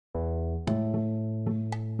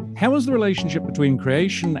How is the relationship between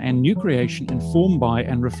creation and new creation informed by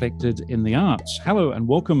and reflected in the arts? Hello and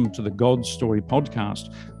welcome to the God Story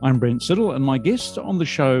podcast. I'm Brent Siddle, and my guest on the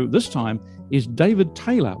show this time is David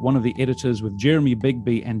Taylor, one of the editors with Jeremy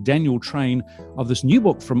Begbie and Daniel Train of this new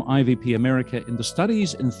book from IVP America in the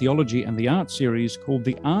Studies in Theology and the Arts series called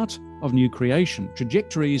The Art of New Creation,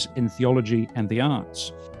 Trajectories in Theology and the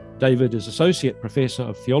Arts. David is Associate Professor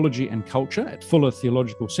of Theology and Culture at Fuller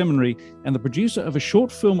Theological Seminary and the producer of a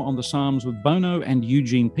short film on the Psalms with Bono and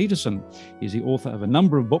Eugene Peterson. He's the author of a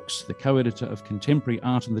number of books, the co-editor of Contemporary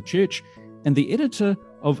Art in the Church, and the editor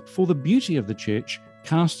of For the Beauty of the Church,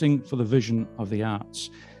 Casting for the Vision of the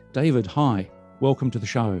Arts. David, hi. Welcome to the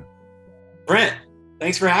show. Brent,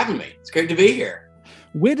 thanks for having me. It's great to be here.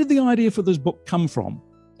 Where did the idea for this book come from?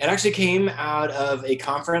 It actually came out of a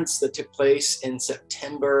conference that took place in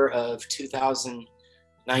September of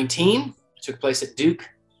 2019. It took place at Duke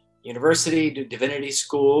University, Duke Divinity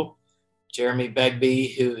School. Jeremy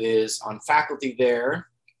Begbie, who is on faculty there,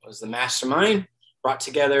 was the mastermind, brought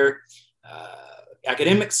together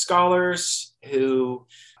academic scholars who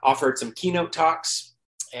offered some keynote talks.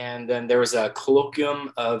 And then there was a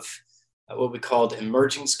colloquium of what we called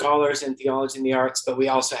emerging scholars in theology and the arts, but we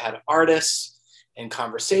also had artists in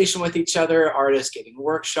conversation with each other, artists giving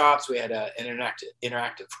workshops. We had an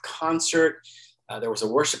interactive concert. There was a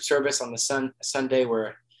worship service on the Sunday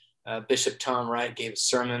where Bishop Tom Wright gave a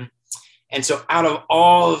sermon. And so out of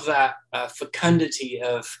all of that fecundity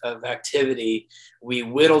of activity, we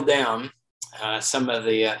whittled down some of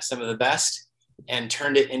the best and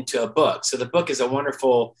turned it into a book. So the book is a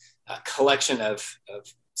wonderful collection of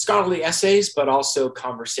scholarly essays, but also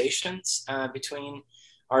conversations between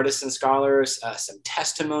artists and scholars, some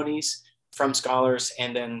testimonies from scholars,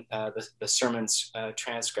 and then the sermon's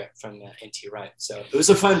transcript from N.T. Wright. So it was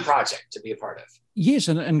a fun project to be a part of. Yes,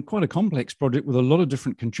 and quite a complex project with a lot of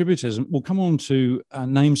different contributors. And we'll come on to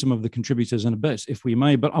name some of the contributors in a bit, if we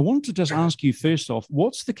may. But I want to just ask you first off,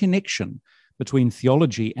 what's the connection between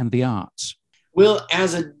theology and the arts? Well,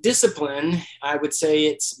 as a discipline, I would say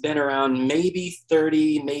it's been around maybe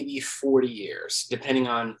 30, maybe 40 years, depending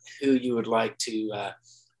on who you would like to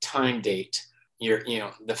time date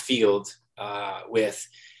the field with.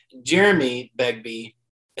 Jeremy Begbie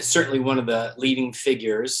is certainly one of the leading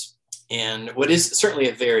figures in what is certainly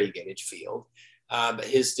a variegated field, but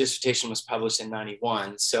his dissertation was published in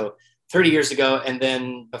 91, so 30 years ago, and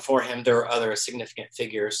then before him there were other significant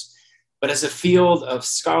figures. But as a field of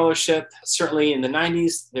scholarship, certainly in the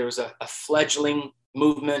 90s, there was a fledgling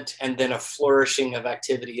movement and then a flourishing of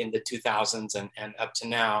activity in the 2000s and up to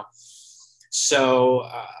now. So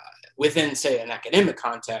within, say, an academic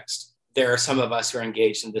context, there are some of us who are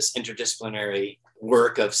engaged in this interdisciplinary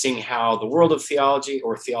work of seeing how the world of theology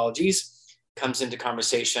or theologies comes into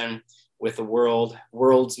conversation with the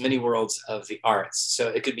world's many worlds of the arts. So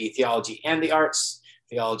it could be theology and the arts,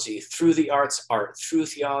 theology through the arts, art through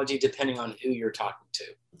theology, depending on who you're talking to.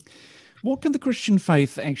 What can the Christian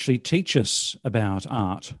faith actually teach us about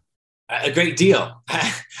art? A great deal.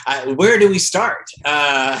 Where do we start?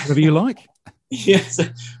 Whatever you like. Yes.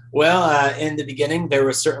 Well, in the beginning, there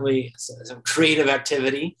was certainly some creative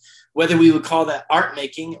activity. Whether we would call that art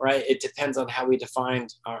making, right? It depends on how we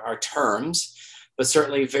defined our terms. But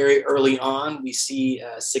certainly very early on, we see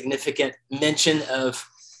a significant mention of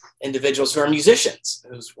individuals who are musicians,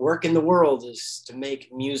 whose work in the world is to make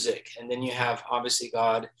music. And then you have, obviously,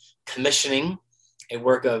 God commissioning a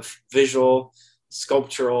work of visual,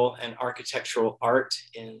 sculptural, and architectural art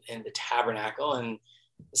in the tabernacle. And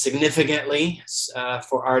significantly,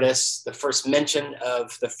 for artists, the first mention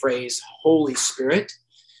of the phrase Holy Spirit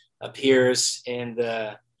appears in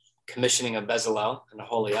the commissioning of Bezalel and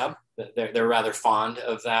Aholiab. They're rather fond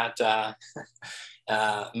of that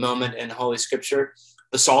moment in Holy Scripture.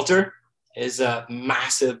 The Psalter is a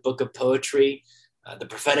massive book of poetry. The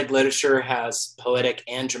prophetic literature has poetic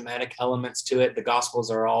and dramatic elements to it. The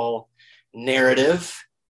Gospels are all narrative.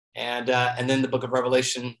 And then the book of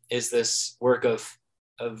Revelation is this work of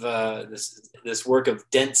this work of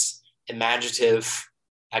dense imaginative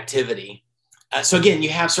activity. So again, you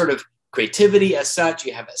have sort of creativity as such,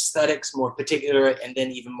 you have aesthetics more particular, and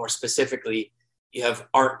then even more specifically, you have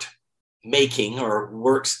art making or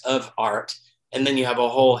works of art. And then you have a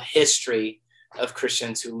whole history of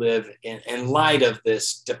Christians who live in light of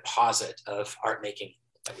this deposit of art making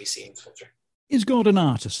that we see in Scripture. Is God an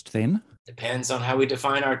artist then? Depends on how we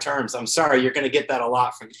define our terms. I'm sorry, you're going to get that a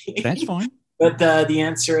lot from me. That's fine. But the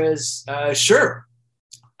answer is sure.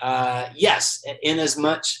 Yes, in as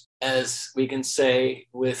much as we can say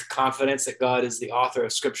with confidence that God is the author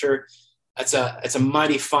of Scripture, it's a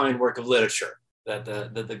mighty fine work of literature. that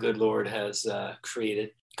the good Lord has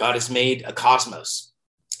created. God has made a cosmos.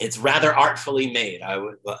 It's rather artfully made, I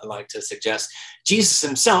would like to suggest. Jesus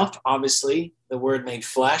himself, obviously, the Word made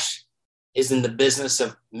flesh, is in the business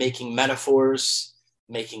of making metaphors,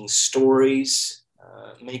 making stories,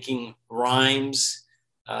 making rhymes,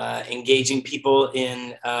 engaging people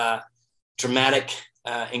in dramatic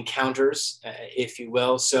encounters, if you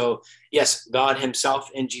will. So, yes, God himself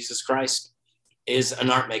in Jesus Christ is an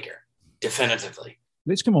art maker, definitively.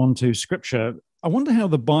 Let's come on to Scripture. I wonder how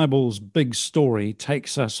the Bible's big story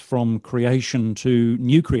takes us from creation to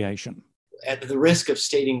new creation. At the risk of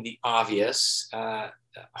stating the obvious,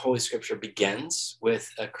 Holy Scripture begins with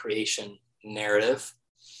a creation narrative,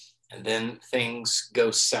 and then things go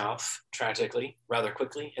south tragically, rather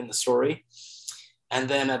quickly in the story. And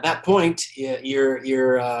then at that point, you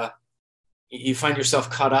find yourself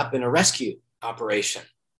caught up in a rescue operation,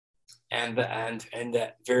 and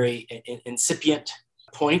that very incipient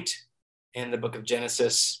point in the book of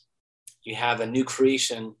Genesis, you have a new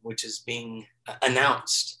creation which is being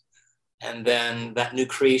announced. And then that new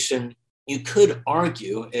creation, you could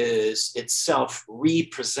argue, is itself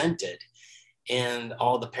represented in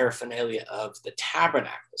all the paraphernalia of the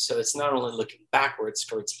tabernacle. So it's not only looking backwards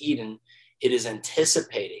towards Eden, it is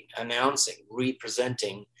anticipating, announcing,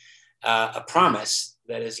 representing a promise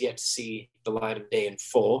that is yet to see the light of day in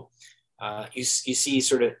full. You see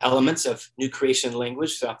sort of elements of new creation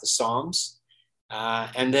language throughout the Psalms,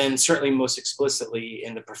 and then certainly most explicitly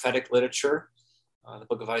in the prophetic literature, the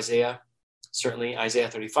book of Isaiah, certainly Isaiah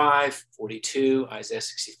 35, 42, Isaiah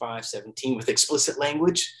 65, 17, with explicit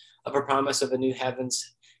language of a promise of a new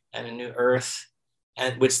heavens and a new earth,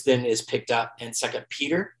 and which then is picked up in 2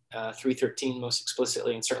 Peter 3:13 most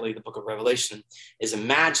explicitly, and certainly the book of Revelation is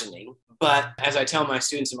imagining. But as I tell my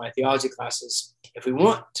students in my theology classes, if we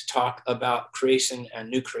want to talk about creation and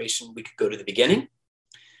new creation, we could go to the beginning,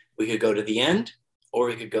 we could go to the end, or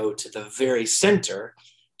we could go to the very center,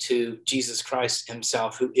 to Jesus Christ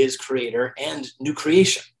himself, who is creator and new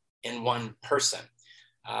creation in one person.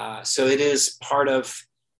 So it is part of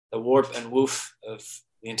the warp and woof of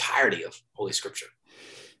the entirety of Holy Scripture.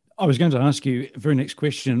 I was going to ask you, very next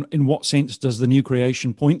question, in what sense does the new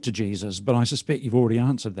creation point to Jesus? But I suspect you've already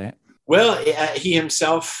answered that. Well, he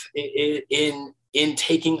himself, in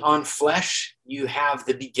taking on flesh, you have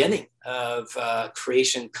the beginning of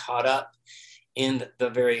creation caught up in the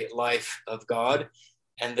very life of God.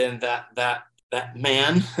 And then that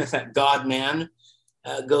man, that God man,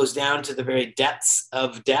 goes down to the very depths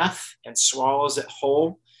of death and swallows it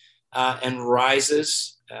whole and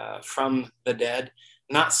rises from the dead.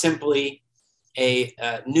 Not simply a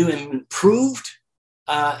new and improved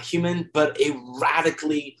human, but a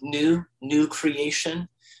radically new creation,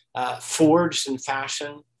 forged and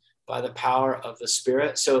fashioned by the power of the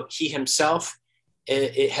Spirit. So he himself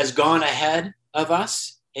it has gone ahead of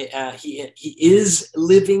us. He is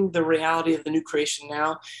living the reality of the new creation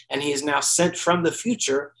now, and he is now sent from the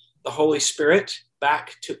future the Holy Spirit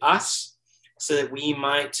back to us so that we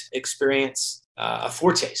might experience a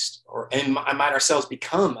foretaste, and might ourselves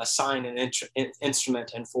become a sign and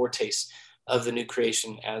instrument and foretaste of the new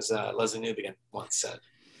creation, as Leslie Newbigin once said.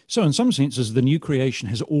 So in some senses, the new creation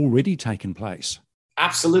has already taken place.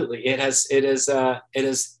 Absolutely. It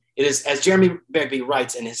is, as Jeremy Begbie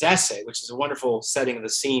writes in his essay, which is a wonderful setting of the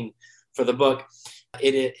scene for the book,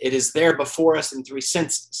 it is there before us in three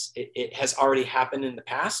senses. It has already happened in the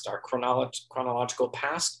past, our chronological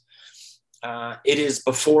past. It is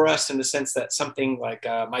before us in the sense that something like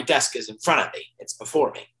my desk is in front of me. It's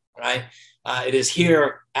before me, right? It is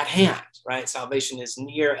here at hand, right? Salvation is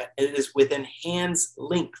near. It is within hand's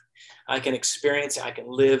length. I can experience it. I can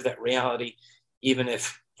live that reality, even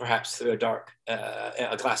if perhaps through a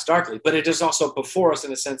glass darkly. But it is also before us in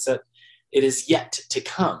the sense that it is yet to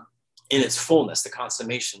come in its fullness, the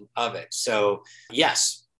consummation of it. So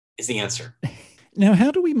yes, is the answer. Now, how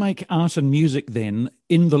do we make art and music then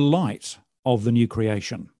in the light of the new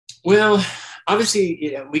creation? Well,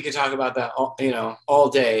 obviously, we could talk about that all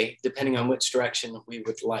day, depending on which direction we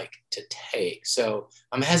would like to take. So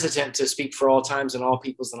I'm hesitant to speak for all times and all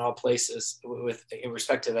peoples and all places in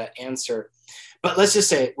respect to that answer. But let's just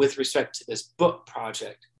say, with respect to this book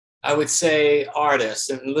project, I would say artists,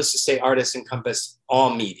 and let's just say artists encompass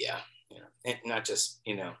all media, and not just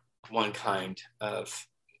one kind of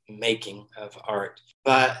making of art.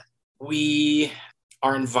 But we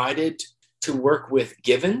are invited to work with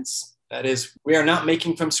givens. That is, we are not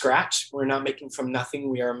making from scratch. We're not making from nothing.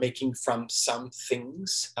 We are making from some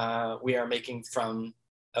things. We are making from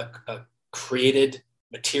a created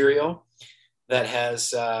material that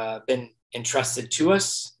has been entrusted to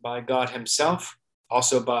us by God himself.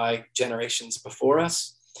 also by generations before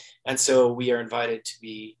us. And so we are invited to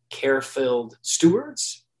be care-filled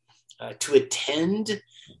stewards, to attend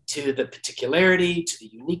to the particularity, to the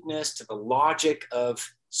uniqueness, to the logic of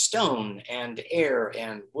stone and air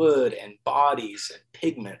and wood and bodies and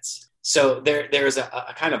pigments. So there's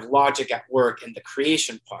a kind of logic at work in the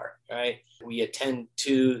creation part, right? We attend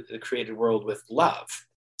to the created world with love,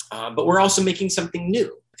 but we're also making something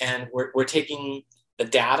new. And we're taking the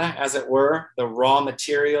data, as it were, the raw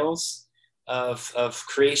materials of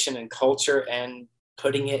creation and culture, and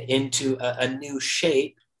putting it into a new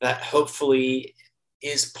shape that hopefully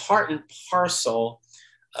is part and parcel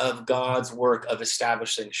of God's work of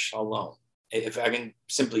establishing shalom. If I can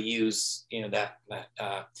simply use, that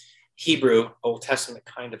Hebrew Old Testament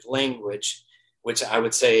kind of language, which I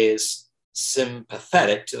would say is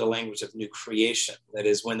sympathetic to the language of new creation. That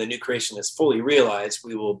is, when the new creation is fully realized,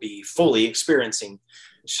 we will be fully experiencing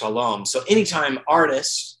shalom. So anytime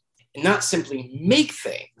artists not simply make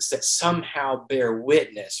things that somehow bear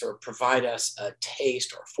witness or provide us a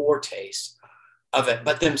taste or foretaste of it,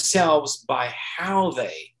 but themselves by how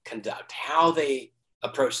they conduct, how they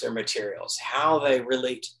approach their materials, how they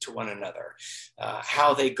relate to one another,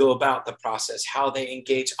 how they go about the process, how they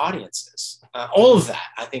engage audiences. All of that,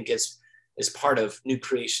 I think, is part of new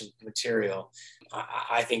creation material.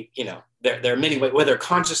 I think, there are many ways, whether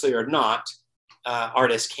consciously or not,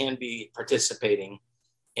 artists can be participating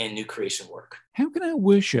in new creation work. How can our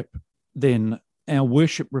worship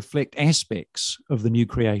reflect aspects of the new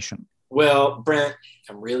creation? Well, Brent,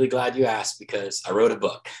 I'm really glad you asked, because I wrote a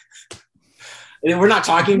book. And we're not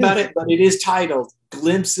talking about it, but it is titled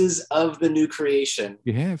Glimpses of the New Creation.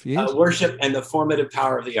 You have, yes. Worship and the Formative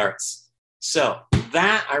Power of the Arts. So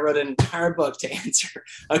that, I wrote an entire book to answer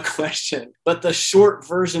a question. But the short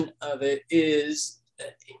version of it is,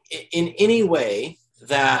 in any way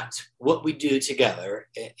that what we do together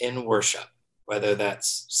in worship, whether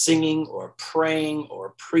that's singing or praying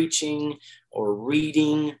or preaching or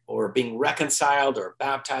reading or being reconciled or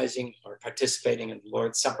baptizing or participating in the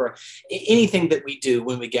Lord's Supper, anything that we do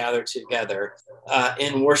when we gather together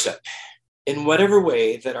in worship, in whatever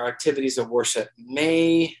way that our activities of worship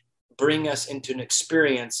may bring us into an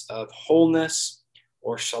experience of wholeness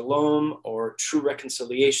or shalom or true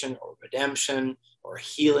reconciliation or redemption or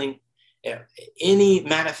healing, any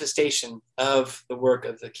manifestation of the work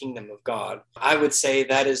of the kingdom of God, I would say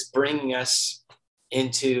that is bringing us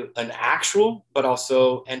into an actual but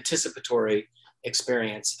also anticipatory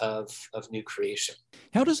experience of new creation.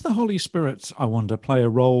 How does the Holy Spirit, I wonder, play a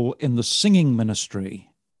role in the singing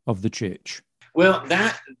ministry of the church? Well,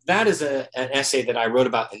 that is an essay that I wrote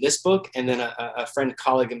about in this book. And then a friend,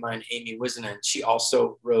 colleague of mine, Amy Wisenan, she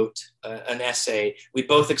also wrote an essay. We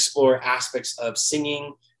both explore aspects of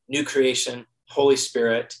singing, new creation, Holy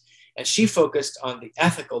Spirit. And she focused on the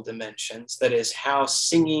ethical dimensions, that is, how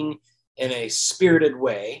singing in a spirited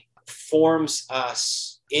way forms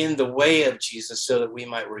us in the way of Jesus, so that we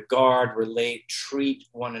might regard, relate, treat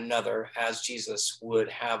one another as Jesus would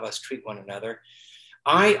have us treat one another.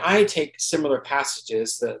 I take similar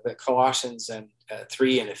passages, the Colossians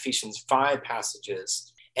 3 and Ephesians 5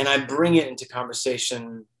 passages, and I bring it into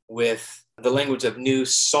conversation with the language of new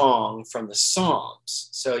song from the Psalms.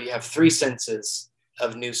 So you have three senses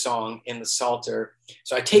of new song in the Psalter.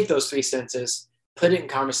 So I take those three senses, put it in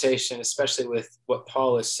conversation, especially with what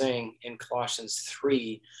Paul is saying in Colossians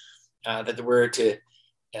 3, that we're to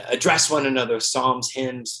address one another, psalms,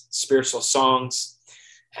 hymns, spiritual songs.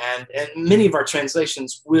 And many of our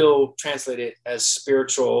translations will translate it as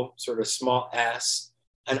spiritual, sort of small s.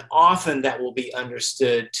 And often that will be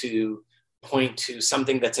understood to point to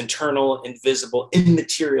something that's internal, invisible,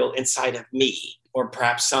 immaterial inside of me. Or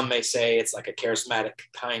perhaps some may say it's like a charismatic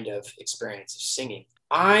kind of experience of singing.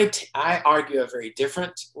 I argue a very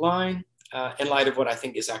different line in light of what I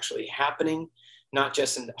think is actually happening, not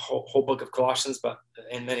just in the whole book of Colossians, but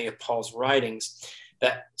in many of Paul's writings,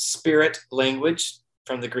 that spirit language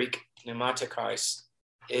from the Greek pneumatikos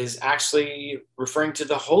is actually referring to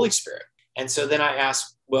the Holy Spirit. And so then I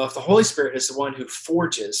ask, well, if the Holy Spirit is the one who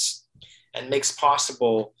forges and makes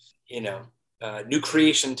possible, new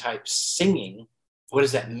creation type singing, what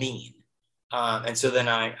does that mean? And so then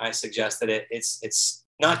I suggest that it's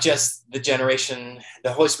not just the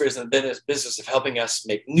Holy Spirit is in the business of helping us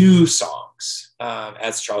make new songs,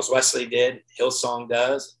 as Charles Wesley did, Hillsong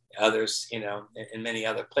does, others, in many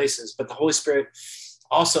other places. But the Holy Spirit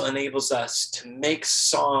also enables us to make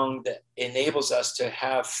song that enables us to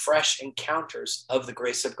have fresh encounters of the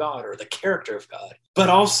grace of God or the character of God. But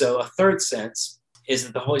also a third sense is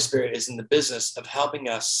that the Holy Spirit is in the business of helping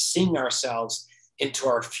us sing ourselves into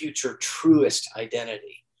our future truest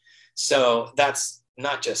identity. So that's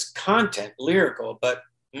not just content, lyrical, but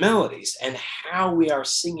melodies, and how we are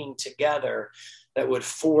singing together that would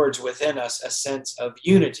forge within us a sense of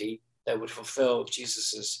unity that would fulfill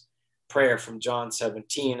Jesus's prayer from John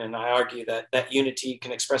 17. And I argue that that unity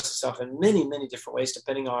can express itself in many, many different ways,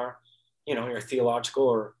 depending on, your theological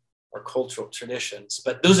or cultural traditions.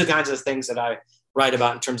 But those are the kinds of things that I write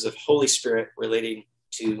about in terms of Holy Spirit relating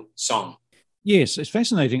to song. Yes, it's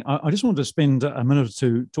fascinating. I just want to spend a minute or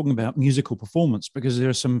two talking about musical performance, because there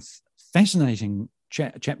are some fascinating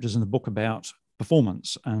chapters in the book about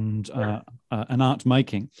performance and art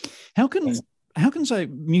making. How can say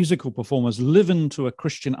musical performers live into a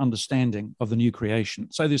Christian understanding of the new creation?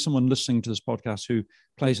 Say there's someone listening to this podcast who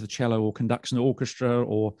plays the cello or conducts an orchestra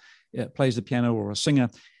or plays the piano or a singer.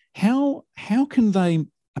 How can they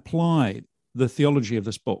apply the theology of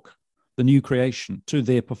this book, the new creation, to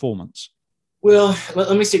their performance? Well,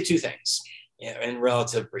 let me say two things in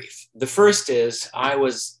relative brief. The first is I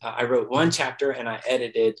wrote one chapter and I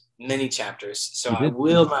edited many chapters. So I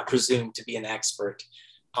will not presume to be an expert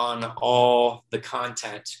on all the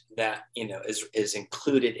content that, is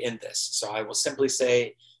included in this. So I will simply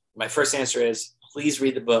say, my first answer is, please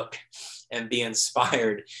read the book and be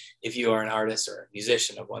inspired if you are an artist or a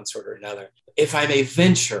musician of one sort or another. If I may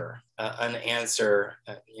venture an answer,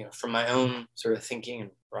 from my own sort of thinking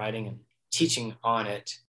and writing and teaching on it,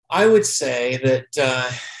 I would say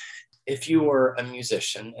that if you were a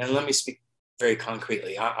musician, and let me speak very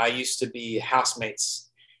concretely, I used to be housemates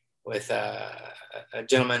with a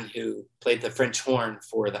gentleman who played the French horn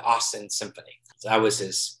for the Austin Symphony. So I was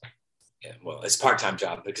his part-time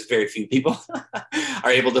job, because very few people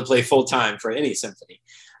are able to play full-time for any symphony.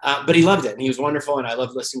 But he loved it, and he was wonderful, and I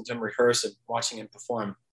loved listening to him rehearse and watching him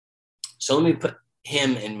perform. So let me put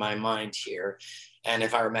him in my mind here. And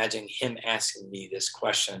if I were imagining him asking me this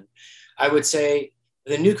question, I would say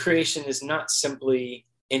the new creation is not simply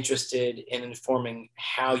interested in informing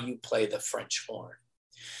how you play the French horn.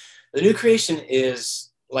 The new creation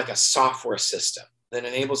is like a software system that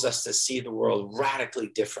enables us to see the world radically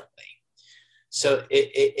differently. So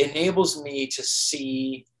it enables me to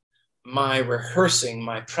see my rehearsing,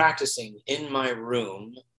 my practicing in my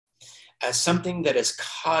room as something that is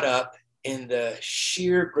caught up in the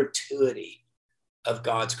sheer gratuity of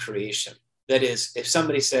God's creation. That is, if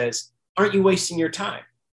somebody says, aren't you wasting your time?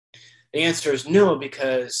 The answer is no,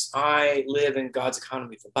 because I live in God's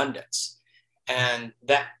economy of abundance. And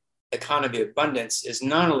that economy of abundance is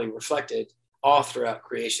not only reflected all throughout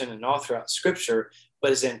creation and all throughout Scripture,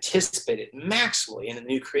 but is anticipated maximally in the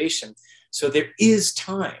new creation. So there is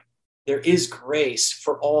time, there is grace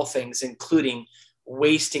for all things, including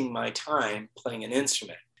wasting my time playing an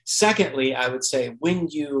instrument. Secondly, I would say when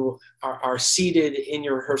you are seated in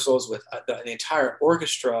your rehearsals with the entire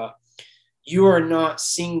orchestra, you are not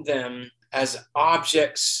seeing them as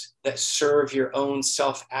objects that serve your own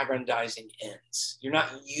self-aggrandizing ends. You're not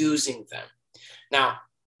using them. Now,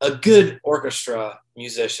 a good orchestra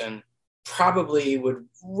musician probably would,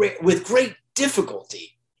 with great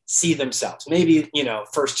difficulty, see themselves, maybe,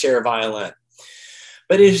 first chair violin.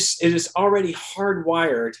 But it is already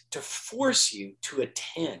hardwired to force you to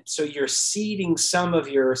attend. So you're seeding some of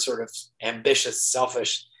your sort of ambitious,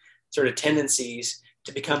 selfish sort of tendencies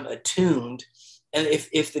to become attuned. And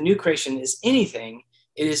if the new creation is anything,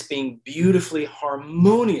 it is being beautifully,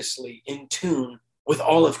 harmoniously in tune with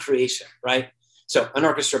all of creation, right? So an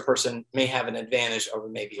orchestra person may have an advantage over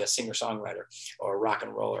maybe a singer-songwriter or a rock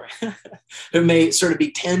and roller who may sort of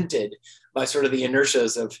be tempted by sort of the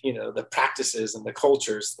inertias of, the practices and the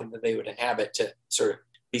cultures that they would inhabit to sort of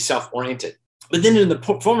be self-oriented. But then in the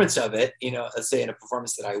performance of it, let's say in a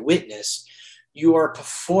performance that I witnessed, you are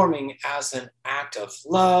performing as an act of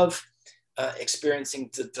love, experiencing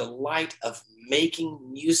the delight of making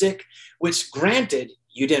music, which granted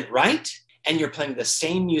you didn't write, and you're playing the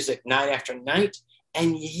same music night after night.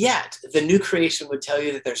 And yet the new creation would tell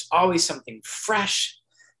you that there's always something fresh,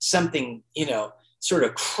 something, sort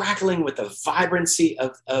of crackling with the vibrancy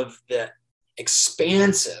of the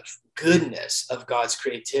expansive goodness of God's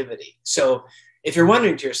creativity. So if you're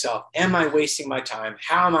wondering to yourself, am I wasting my time?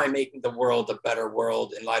 How am I making the world a better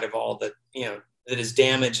world in light of all that, that is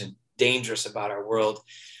damaged and dangerous about our world?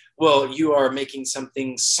 Well, you are making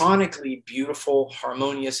something sonically beautiful,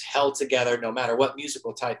 harmonious, held together, no matter what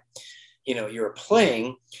musical type, you're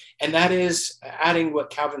playing. And that is adding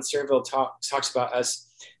what Calvin Cearville talks about as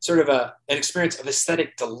sort of an experience of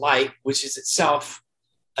aesthetic delight, which is itself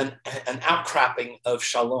an outcropping of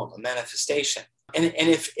shalom, a manifestation. And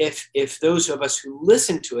if those of us who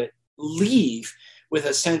listen to it leave with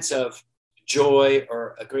a sense of joy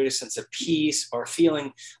or a greater sense of peace, or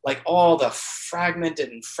feeling like all the fragmented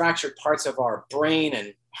and fractured parts of our brain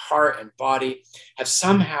and heart and body have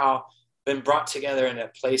somehow been brought together in a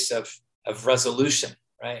place of resolution,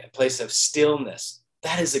 right? A place of stillness.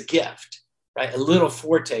 That is a gift, right? A little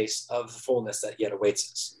foretaste of the fullness that yet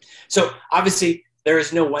awaits us. So obviously there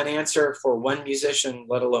is no one answer for one musician,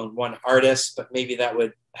 let alone one artist, but maybe that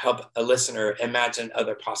would help a listener imagine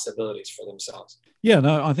other possibilities for themselves. Yeah,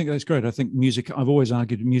 no, I think that's great. I think music, I've always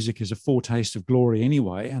argued music is a foretaste of glory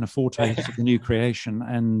anyway, and a foretaste of the new creation.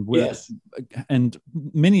 And Yes. And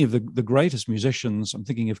many of the greatest musicians, I'm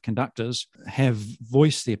thinking of conductors, have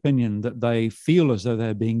voiced the opinion that they feel as though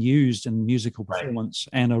they're being used in musical performance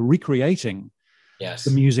and are recreating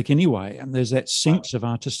the music anyway. And there's that sense of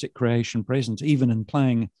artistic creation present, even in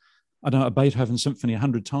playing, I don't know, a Beethoven symphony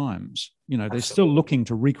 100 times. You know, they're still looking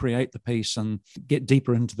to recreate the piece and get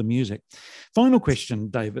deeper into the music. Final question,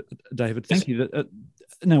 David. Thank you.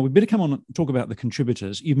 Now, we better come on and talk about the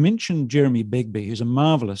contributors. You mentioned Jeremy Begbie, who's a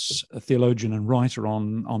marvelous theologian and writer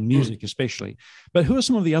on music especially. But who are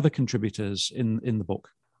some of the other contributors in the book?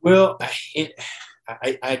 Well,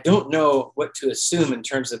 I don't know what to assume in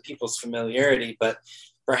terms of people's familiarity, but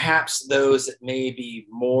perhaps those that may be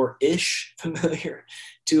more-ish familiar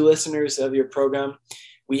to listeners of your program.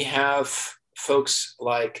 We have folks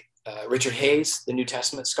like Richard Hayes, the New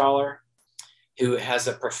Testament scholar, who has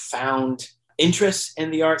a profound interest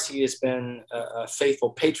in the arts. He has been a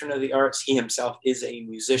faithful patron of the arts. He himself is a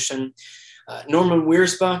musician. Norman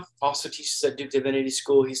Wiersbe also teaches at Duke Divinity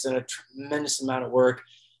School. He's done a tremendous amount of work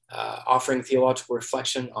offering theological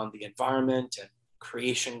reflection on the environment and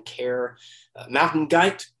creation care. Malcolm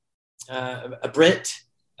Guite, a Brit,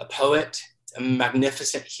 a poet, a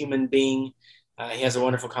magnificent human being. He has a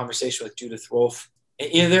wonderful conversation with Judith Rolfe.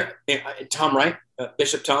 Tom Wright,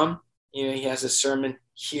 Bishop Tom, he has a sermon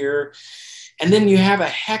here. And then you have a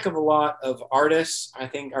heck of a lot of artists, I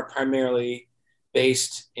think are primarily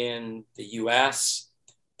based in the US,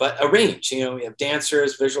 but a range. We have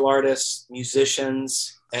dancers, visual artists,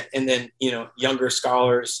 musicians, and then, younger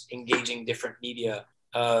scholars engaging different media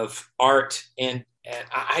of art. And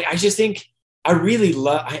I just think I really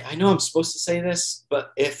love, I know I'm supposed to say this,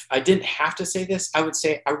 but if I didn't have to say this, I would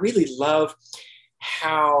say I really love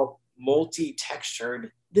how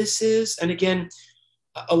multi-textured this is. And again,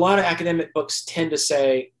 a lot of academic books tend to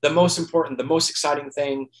say the most important, the most exciting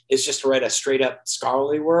thing is just to write a straight up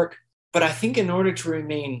scholarly work. But I think in order to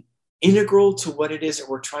remain integral to what it is that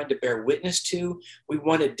we're trying to bear witness to, we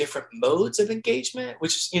wanted different modes of engagement,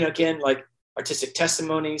 which is, again, like artistic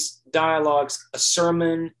testimonies, dialogues, a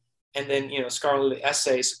sermon, and then, scholarly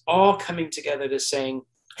essays, all coming together to saying,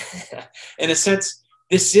 in a sense,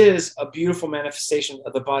 this is a beautiful manifestation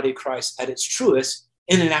of the body of Christ at its truest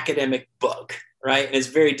in an academic book, right? And it's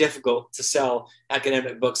very difficult to sell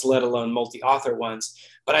academic books, let alone multi-author ones.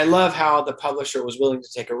 But I love how the publisher was willing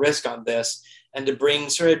to take a risk on this and to bring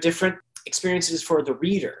sort of different experiences for the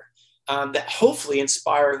reader that hopefully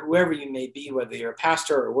inspire whoever you may be, whether you're a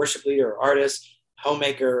pastor or a worship leader or artist,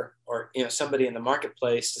 homemaker, or somebody in the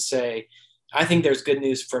marketplace, to say, I think there's good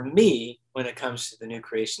news for me when it comes to the new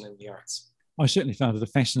creation in the arts. I certainly found it a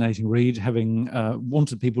fascinating read, having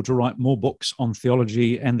wanted people to write more books on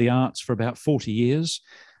theology and the arts for about 40 years,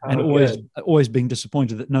 and always being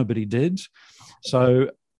disappointed that nobody did.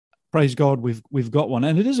 So praise God, we've got one,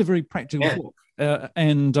 and it is a very practical book.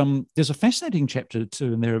 And there's a fascinating chapter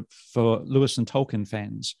too in there for Lewis and Tolkien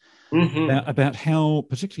fans about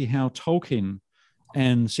particularly how Tolkien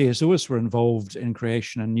and C.S. Lewis were involved in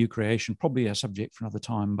creation and new creation. Probably a subject for another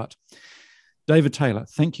time, but. David Taylor,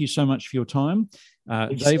 thank you so much for your time.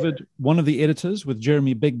 David, one of the editors with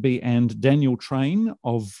Jeremy Begbie and Daniel Train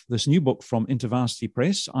of this new book from InterVarsity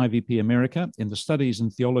Press, IVP America, in the Studies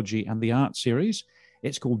in Theology and the Arts series.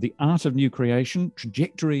 It's called The Art of New Creation,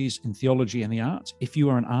 Trajectories in Theology and the Arts. If you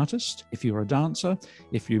are an artist, if you're a dancer,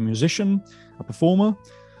 if you're a musician, a performer,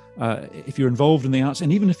 if you're involved in the arts,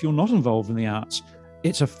 and even if you're not involved in the arts,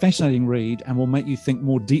 it's a fascinating read and will make you think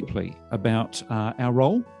more deeply about our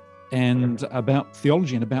role and about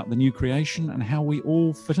theology and about the new creation and how we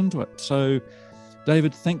all fit into it. So,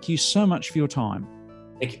 David, thank you so much for your time.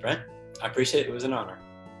 Thank you, Brent. I appreciate it. It was an honor.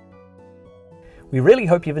 We really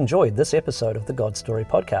hope you've enjoyed this episode of the God Story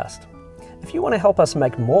podcast. If you want to help us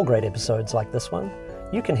make more great episodes like this one,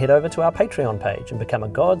 you can head over to our Patreon page and become a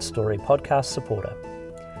God Story podcast supporter.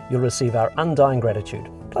 You'll receive our undying gratitude,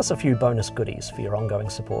 plus a few bonus goodies for your ongoing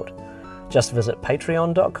support. Just visit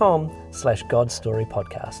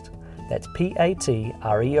patreon.com/GodStoryPodcast. That's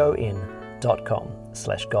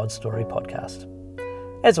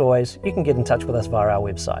patreon.com/GodStoryPodcast. As always, you can get in touch with us via our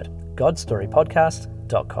website,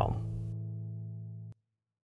 godstorypodcast.com.